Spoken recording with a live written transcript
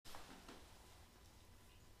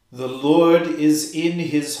The Lord is in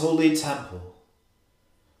his holy temple.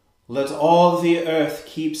 Let all the earth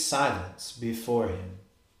keep silence before him.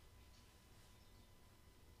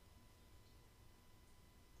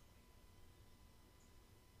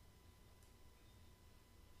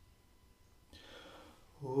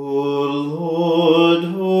 O Lord,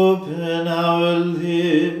 open our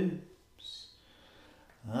lips,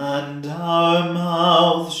 and our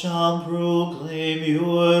mouth shall proclaim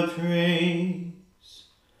your praise.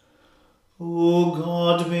 O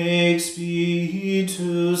God, make speed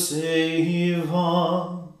to save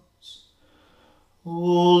us. O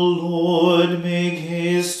Lord, make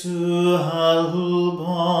haste to help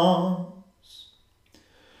us.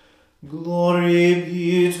 Glory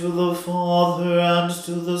be to the Father, and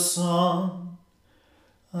to the Son,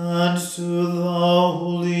 and to the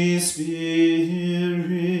Holy Spirit,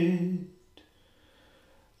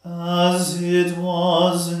 as it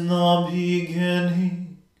was in the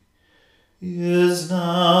beginning, is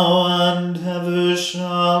now, and ever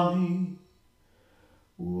shall be,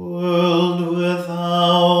 world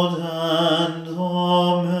without end.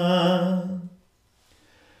 Amen.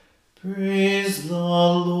 Praise the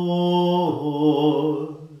Lord.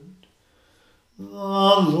 The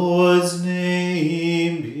Lord's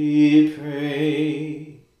name be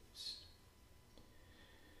praised.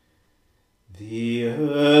 The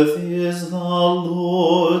earth is the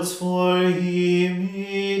Lord's, for he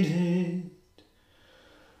made it.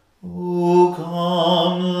 O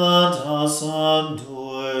come, let us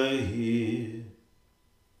adore him.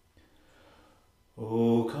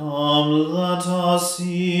 O come, let us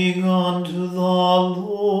sing unto the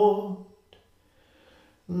Lord.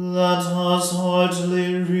 Let us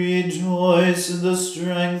heartily rejoice in the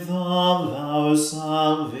strength of our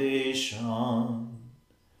salvation.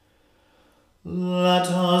 Let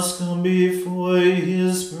us come before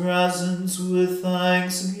his presence with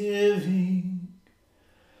thanksgiving,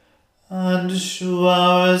 and show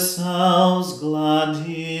ourselves glad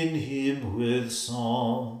in him with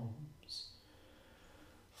psalms.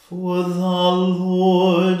 For the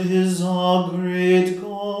Lord is a great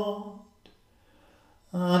God,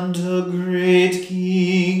 and a great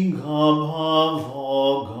King above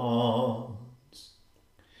all gods.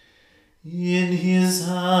 In his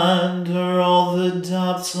hand are all the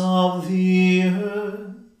depths of the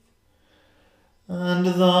earth, and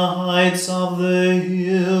the heights of the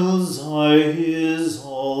hills are his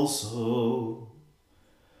also.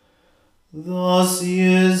 The sea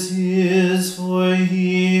is his, for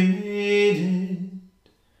he made it,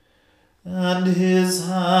 and his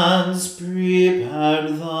hands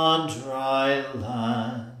prepared the dry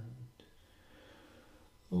land.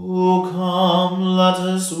 O come, let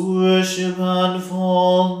us worship and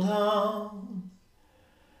fall down,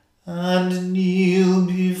 and kneel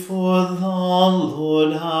before the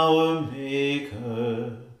Lord our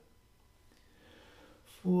Maker.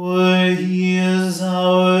 For he is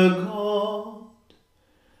our God,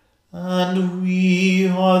 and we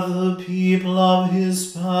are the people of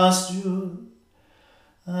his pasture,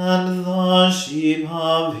 and the sheep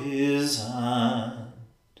of his hand.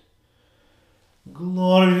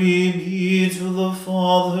 Glory be to the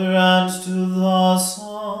Father, and to the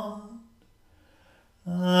Son,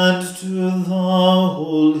 and to the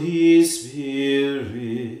Holy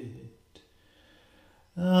Spirit,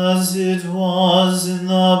 as it was in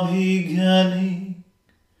the beginning,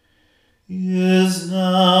 is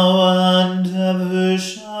now, and ever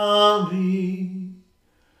shall be,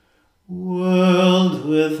 world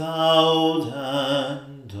without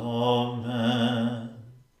end. Amen.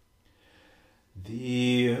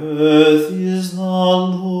 The earth is the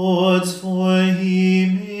Lord's, for he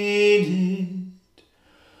made it.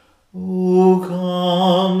 O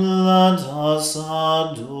come, let us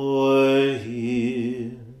adore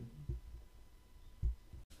him.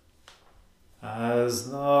 As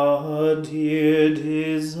the deer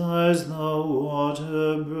desires the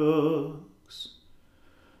water brooks,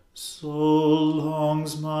 so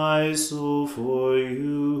longs my soul for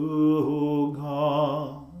you, O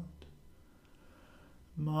God.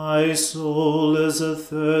 My soul is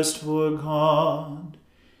athirst for God,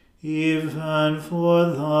 even for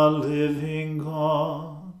the living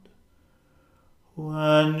God.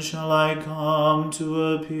 When shall I come to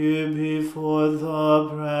appear before the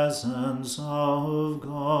presence of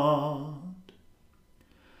God?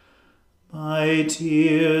 My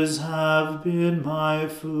tears have been my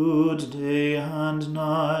food day and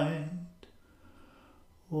night,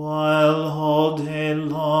 while all day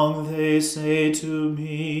long they say to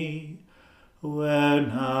me, where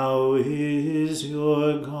now is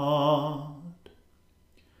your God?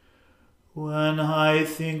 When I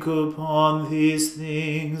think upon these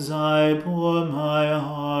things, I pour my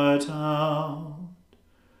heart out.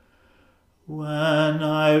 When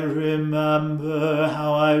I remember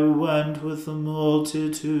how I went with the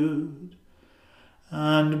multitude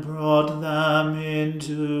and brought them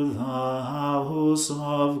into the house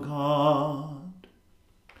of God,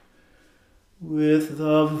 with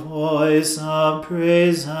the voice of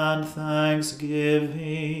praise and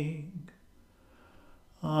thanksgiving,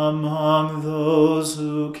 among those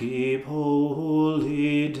who keep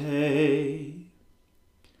holy day.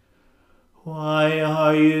 Why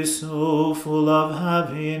are you so full of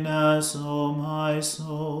heaviness, O my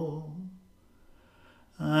soul?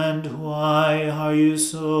 And why are you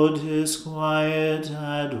so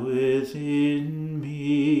disquieted within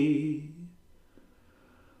me?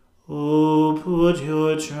 O put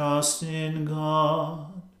your trust in God,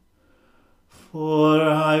 for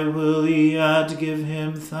I will yet give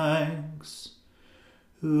him thanks,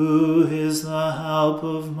 who is the help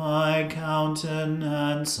of my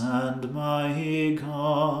countenance and my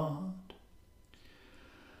God.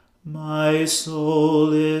 My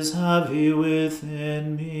soul is heavy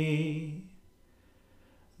within me,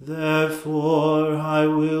 therefore I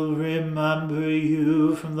will remember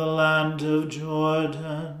you from the land of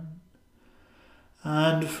Jordan,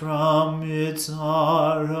 and from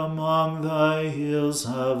Mitzar among the hills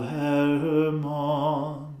of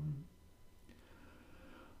Hermon.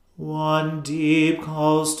 One deep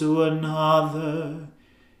calls to another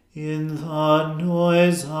in the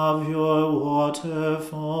noise of your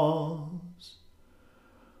waterfalls.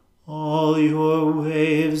 All your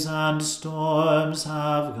waves and storms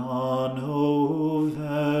have gone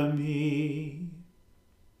over me.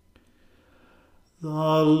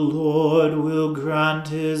 The Lord will grant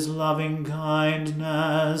his loving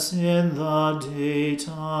kindness in the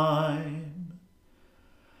daytime,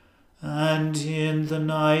 and in the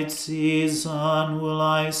night season will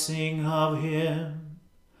I sing of him,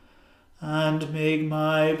 and make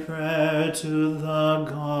my prayer to the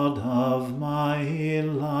God of my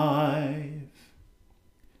life.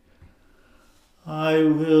 I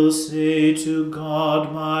will say to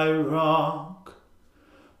God, my rock,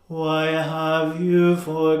 why have you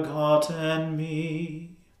forgotten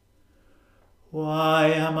me? Why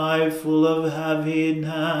am I full of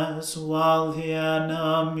heaviness while the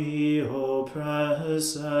enemy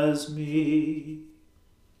oppresses me?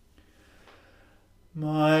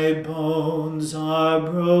 My bones are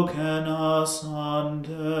broken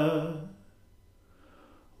asunder,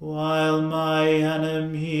 while my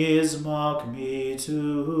enemies mock me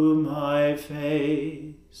to my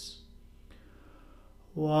face.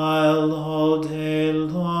 While all day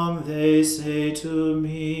long they say to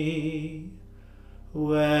me,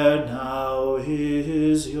 where now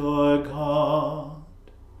is your God?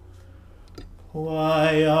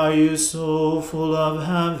 Why are you so full of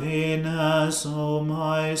heaviness, O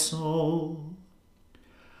my soul?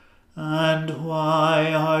 And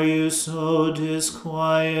why are you so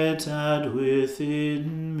disquieted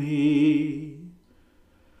within me?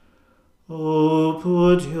 O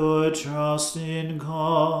put your trust in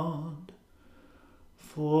God,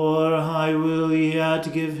 for I will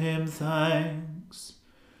yet give him thanks,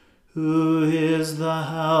 who is the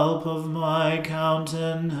help of my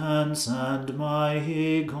countenance and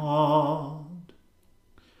my God.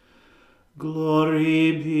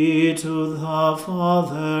 Glory be to the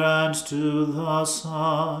Father and to the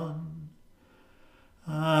Son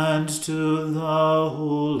and to the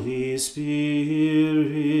Holy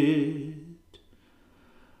Spirit,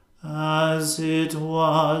 as it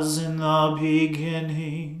was in the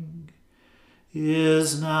beginning,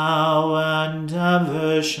 is now, and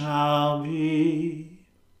ever shall be,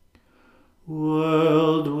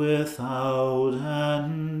 world without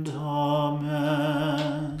end.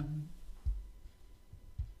 Amen.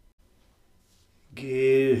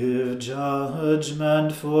 Give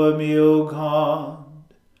judgment for me, O God,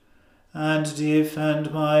 and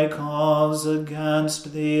defend my cause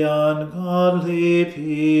against the ungodly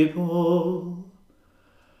people.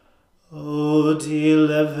 O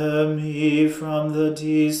deliver me from the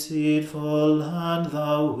deceitful and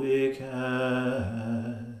the wicked.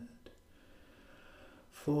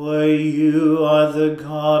 For you are the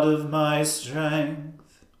God of my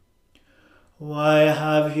strength. Why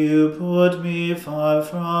have you put me far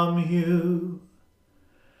from you?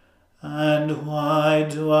 And why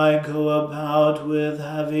do I go about with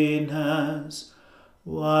heaviness,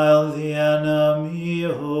 while the enemy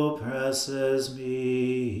oppresses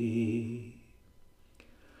me?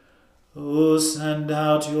 O send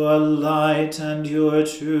out your light and your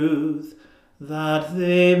truth, that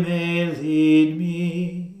they may lead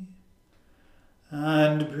me.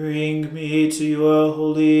 and bring me to your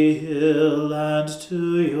holy hill and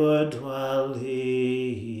to your dwelling,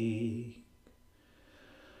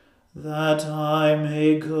 that I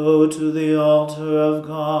may go to the altar of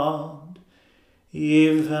God,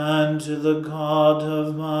 even to the God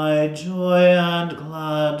of my joy and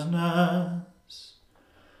gladness.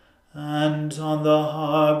 And on the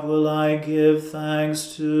harp will I give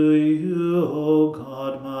thanks to you, O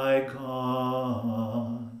God my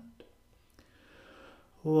God.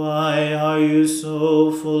 Why are you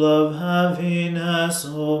so full of heaviness,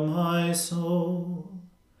 O my soul?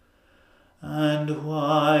 And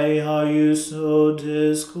why are you so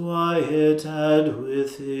disquieted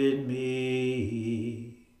within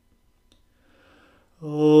me?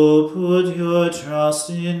 O put your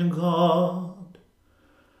trust in God,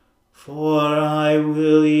 for I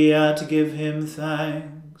will yet give him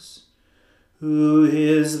thanks, who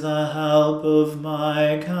is the help of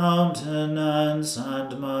my countenance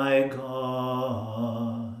and my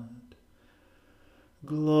God.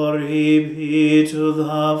 Glory be to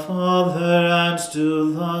the Father and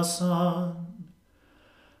to the Son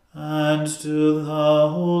and to the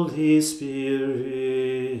Holy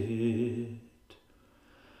Spirit,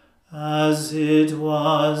 as it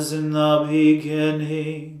was in the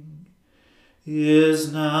beginning,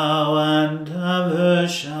 is now, and ever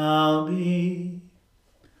shall be,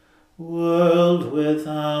 world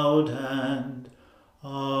without end.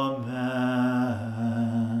 Amen.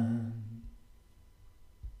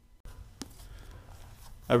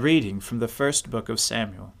 A reading from the first book of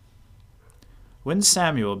Samuel. When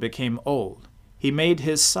Samuel became old, he made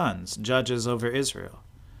his sons judges over Israel.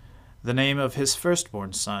 The name of his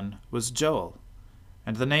firstborn son was Joel,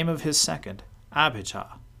 and the name of his second,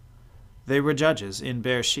 Abijah. They were judges in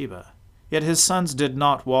Beersheba. Yet his sons did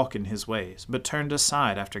not walk in his ways, but turned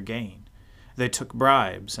aside after gain. They took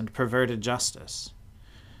bribes and perverted justice.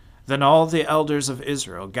 Then all the elders of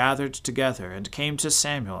Israel gathered together and came to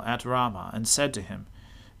Samuel at Ramah and said to him,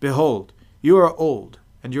 Behold, you are old,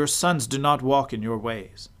 and your sons do not walk in your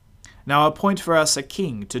ways. Now appoint for us a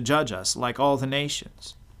king to judge us like all the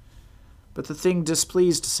nations. But the thing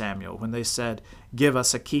displeased Samuel when they said, Give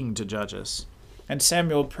us a king to judge us. And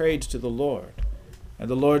Samuel prayed to the Lord. And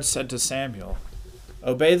the Lord said to Samuel,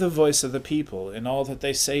 Obey the voice of the people in all that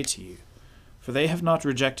they say to you, for they have not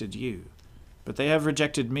rejected you, but they have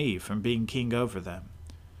rejected me from being king over them.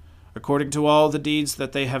 According to all the deeds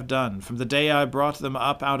that they have done, from the day I brought them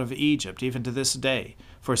up out of Egypt, even to this day,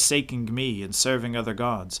 forsaking me and serving other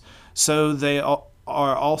gods, so they are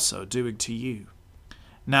also doing to you.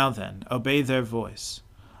 Now then, obey their voice.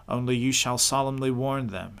 Only you shall solemnly warn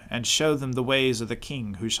them, and show them the ways of the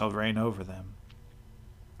king who shall reign over them.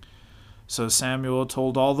 So Samuel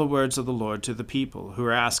told all the words of the Lord to the people who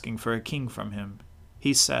were asking for a king from him.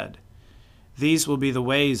 He said, These will be the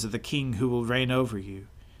ways of the king who will reign over you.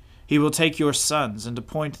 He will take your sons and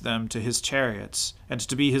appoint them to his chariots, and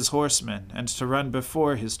to be his horsemen, and to run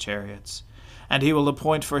before his chariots. And he will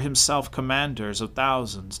appoint for himself commanders of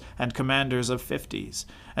thousands, and commanders of 50s,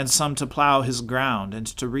 and some to plow his ground, and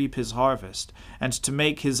to reap his harvest, and to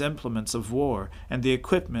make his implements of war, and the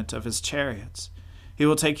equipment of his chariots. He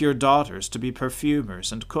will take your daughters to be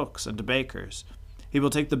perfumers, and cooks, and bakers. He will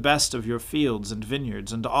take the best of your fields, and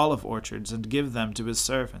vineyards, and olive orchards, and give them to his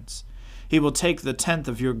servants. He will take the 10th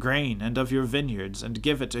of your grain, and of your vineyards, and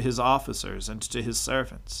give it to his officers, and to his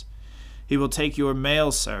servants. He will take your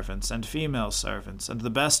male servants and female servants, and the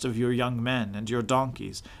best of your young men and your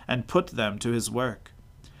donkeys, and put them to his work.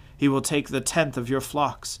 He will take the 10th of your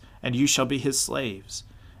flocks, and you shall be his slaves.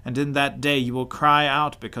 And in that day you will cry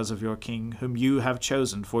out because of your king, whom you have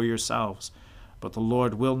chosen for yourselves. But the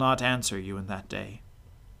Lord will not answer you in that day.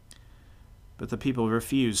 But the people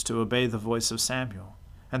refused to obey the voice of Samuel.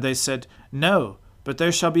 And they said, No, but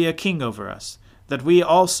there shall be a king over us, that we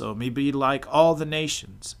also may be like all the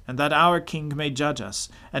nations, and that our king may judge us,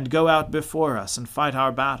 and go out before us, and fight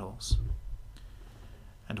our battles.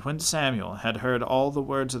 And when Samuel had heard all the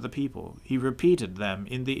words of the people, he repeated them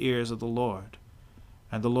in the ears of the Lord.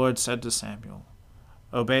 And the Lord said to Samuel,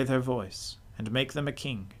 Obey their voice, and make them a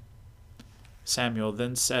king. Samuel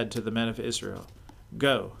then said to the men of Israel,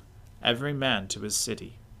 Go, every man to his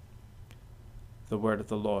city. The word of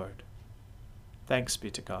the Lord. Thanks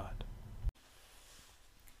be to God.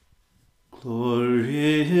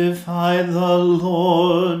 Glorify the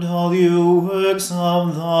Lord, all you works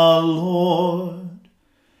of the Lord.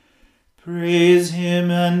 Praise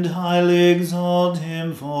him and highly exalt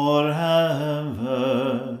him forever.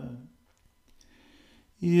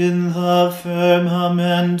 In the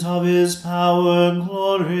firmament of his power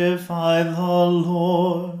glorify the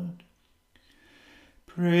Lord.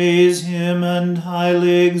 Praise him and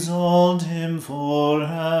highly exalt him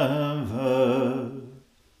forever.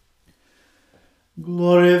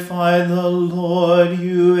 Glorify the Lord,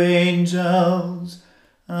 you angels,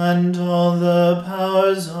 and all the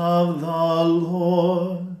powers of the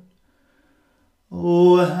Lord.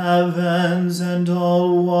 O heavens and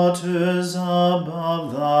all waters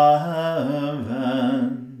above the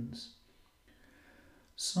heavens,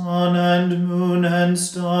 sun and moon and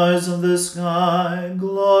stars of the sky,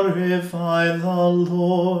 glorify the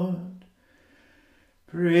Lord.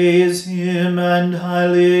 Praise him and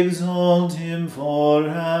highly exalt him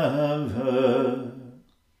forever.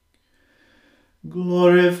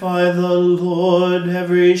 Glorify the Lord,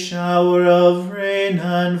 every shower of rain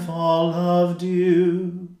and fall of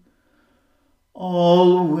dew,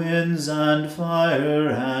 all winds and fire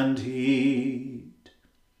and heat.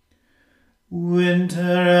 Winter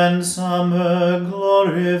and summer,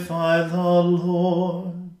 glorify the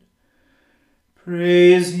Lord.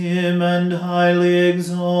 Praise him and highly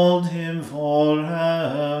exalt him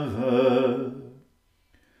forever.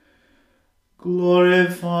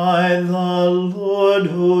 Glorify the Lord,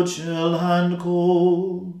 O chill and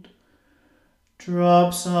cold,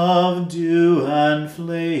 drops of dew and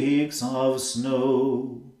flakes of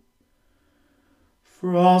snow,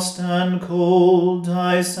 frost and cold,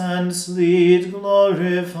 ice and sleet,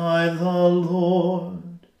 glorify the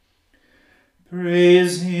Lord.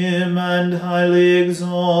 Praise him and highly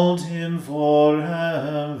exalt him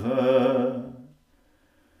forever.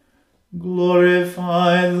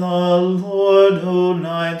 Glorify the Lord, O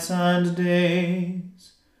nights and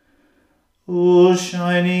days, O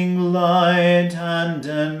shining light and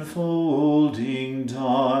enfolding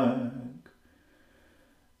dark.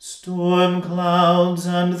 Storm clouds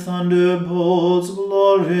and thunderbolts,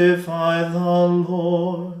 glorify the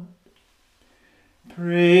Lord.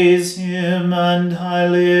 Praise him and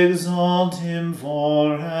highly exalt him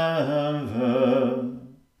forever.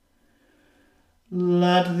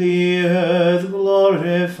 Let the earth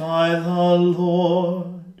glorify the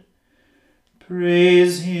Lord.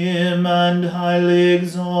 Praise him and highly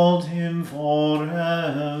exalt him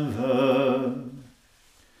forever.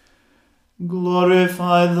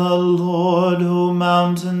 Glorify the Lord, O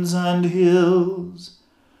mountains and hills,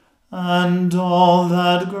 and all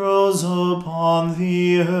that grows upon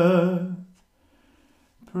the earth.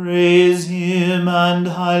 Praise him and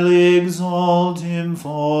highly exalt him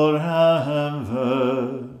forever.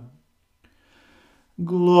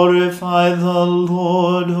 Glorify the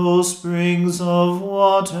Lord, O springs of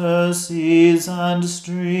water, seas and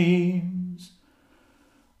streams,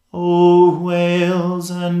 O whales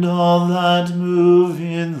and all that move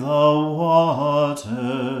in the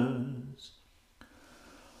waters.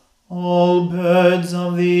 All birds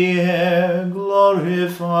of the air,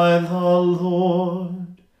 glorify the Lord.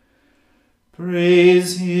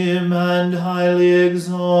 Praise him and highly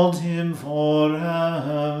exalt him forever.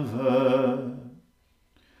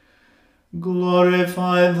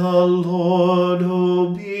 Glorify the Lord,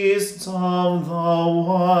 O beasts of the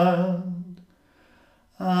wild,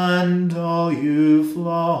 and all you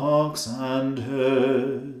flocks and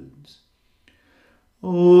herds.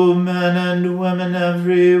 O men and women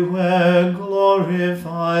everywhere,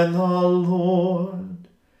 glorify the Lord.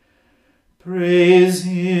 Praise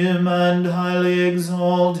him and highly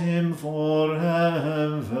exalt him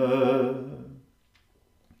forever.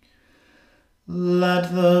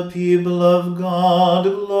 Let the people of God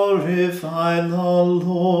glorify the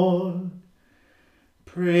Lord.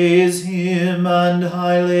 Praise him and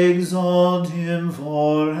highly exalt him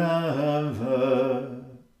forever.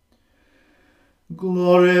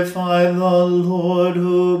 Glorify the Lord,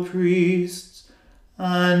 O priests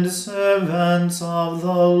and servants of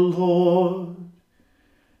the Lord.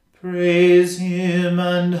 Praise him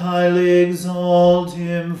and highly exalt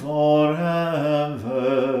him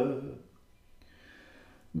forever.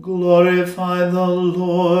 Glorify the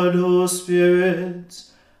Lord, O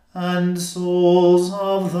spirits and souls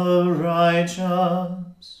of the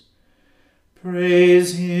righteous.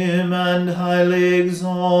 Praise him and highly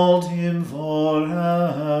exalt him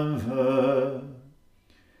forever.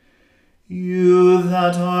 You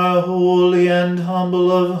that are holy and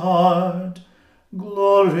humble of heart,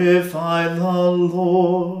 glorify the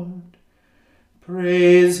Lord.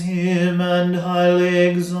 Praise him and highly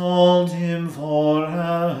exalt him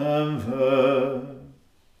forever.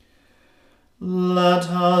 Let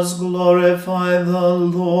us glorify the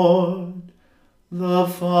Lord, the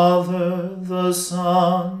Father, the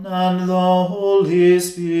Son, and the Holy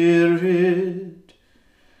Spirit.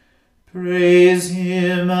 Praise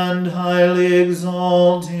him and highly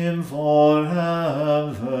exalt him forever.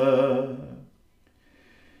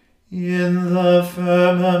 In the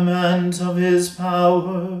firmament of his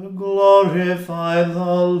power, glorify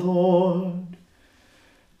the Lord.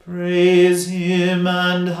 Praise him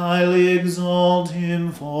and highly exalt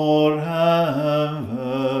him forever.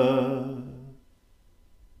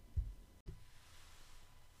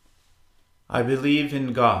 I believe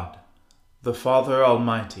in God, the Father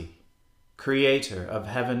Almighty, creator of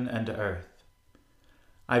heaven and earth.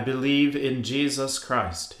 I believe in Jesus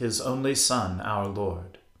Christ, his only Son, our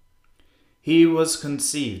Lord. He was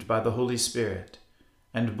conceived by the Holy Spirit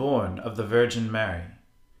and born of the Virgin Mary.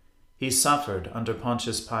 He suffered under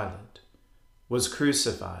Pontius Pilate, was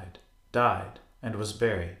crucified, died, and was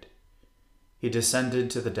buried. He descended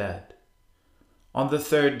to the dead. On the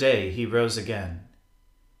third day he rose again.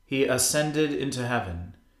 He ascended into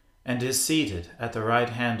heaven and is seated at the right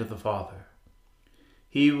hand of the Father.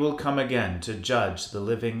 He will come again to judge the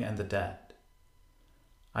living and the dead.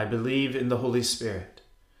 I believe in the Holy Spirit,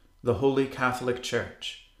 the Holy Catholic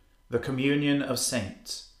Church, the communion of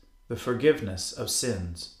saints, the forgiveness of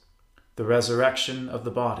sins, the resurrection of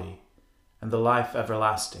the body, and the life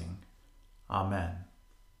everlasting. Amen.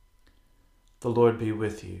 The Lord be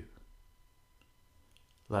with you.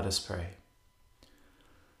 Let us pray.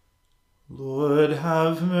 Lord,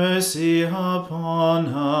 have mercy upon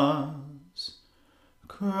us.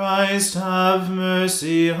 Christ, have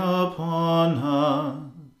mercy upon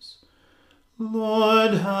us.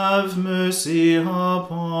 Lord, have mercy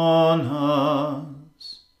upon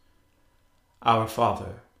us. Our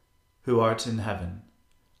Father, who art in heaven,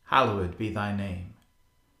 hallowed be thy name.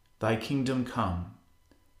 Thy kingdom come,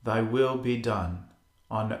 thy will be done,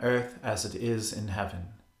 on earth as it is in heaven.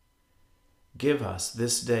 Give us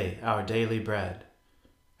this day our daily bread,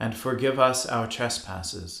 and forgive us our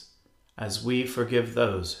trespasses, as we forgive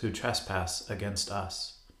those who trespass against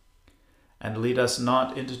us. And lead us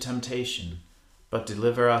not into temptation, but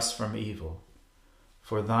deliver us from evil.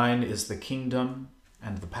 For thine is the kingdom,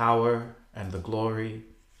 and the power, and the glory,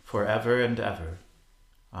 forever and ever.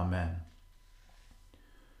 Amen.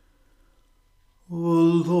 O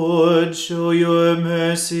Lord, show your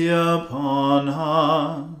mercy upon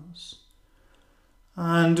us,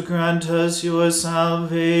 and grant us your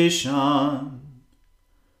salvation.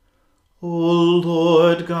 O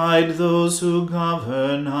Lord, guide those who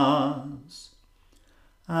govern us,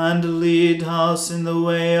 and lead us in the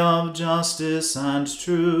way of justice and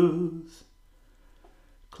truth.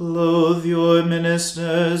 Clothe your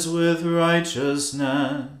ministers with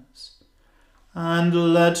righteousness,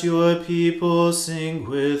 and let your people sing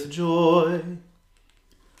with joy.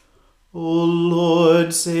 O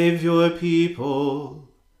Lord, save your people,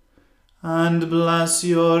 and bless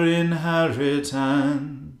your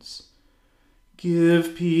inheritance.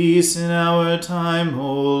 Give peace in our time,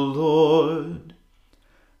 O Lord,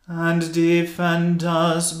 and defend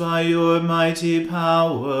us by your mighty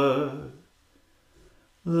power.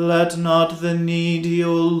 Let not the needy,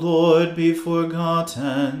 O Lord, be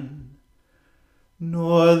forgotten,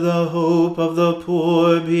 nor the hope of the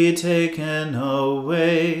poor be taken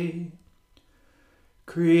away.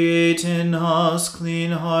 Create in us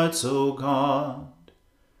clean hearts, O God,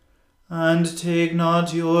 and take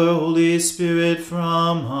not your Holy Spirit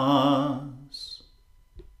from us.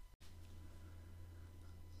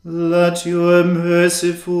 Let your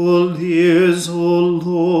merciful ears, O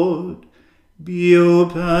Lord, be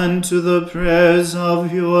open to the prayers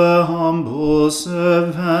of your humble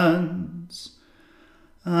servants,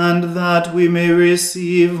 and that we may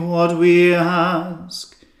receive what we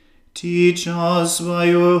ask. Teach us by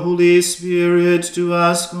your Holy Spirit to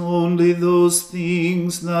ask only those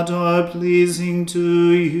things that are pleasing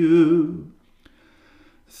to you.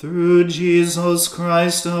 Through Jesus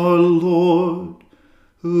Christ our Lord,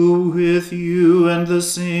 who with you and the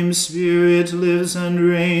same Spirit lives and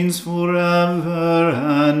reigns forever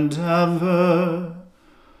and ever.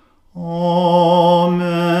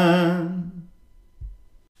 Amen.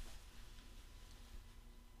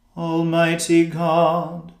 Almighty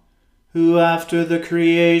God, who after the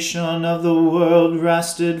creation of the world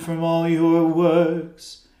rested from all your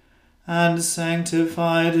works, and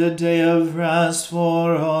sanctified a day of rest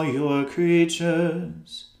for all your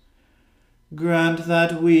creatures, grant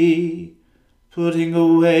that we, putting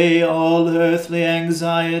away all earthly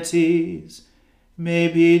anxieties, may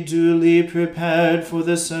be duly prepared for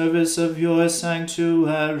the service of your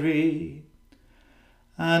sanctuary,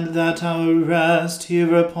 and that our rest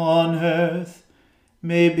here upon earth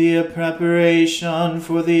may be a preparation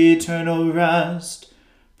for the eternal rest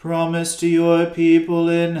promised to your people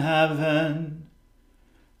in heaven.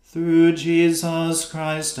 Through Jesus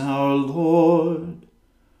Christ our Lord.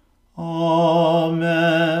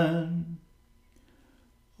 Amen.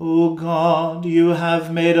 O God, you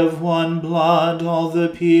have made of one blood all the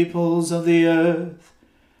peoples of the earth,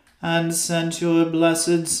 and sent your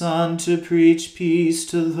blessed Son to preach peace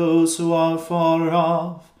to those who are far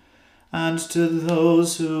off, and to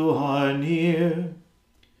those who are near.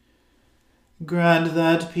 Grant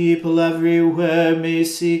that people everywhere may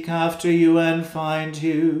seek after you and find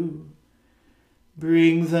you.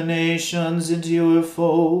 Bring the nations into your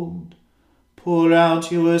fold. Pour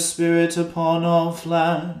out your Spirit upon all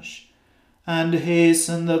flesh, and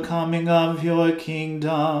hasten the coming of your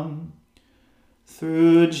kingdom.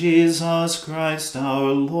 Through Jesus Christ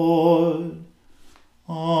our Lord.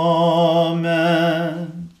 Amen.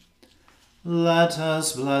 Let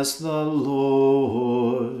us bless the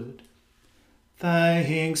Lord.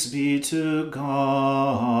 Thanks be to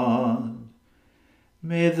God.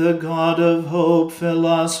 May the God of hope fill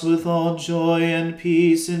us with all joy and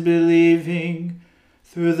peace in believing,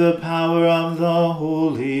 through the power of the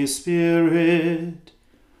Holy Spirit.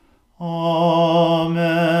 Amen.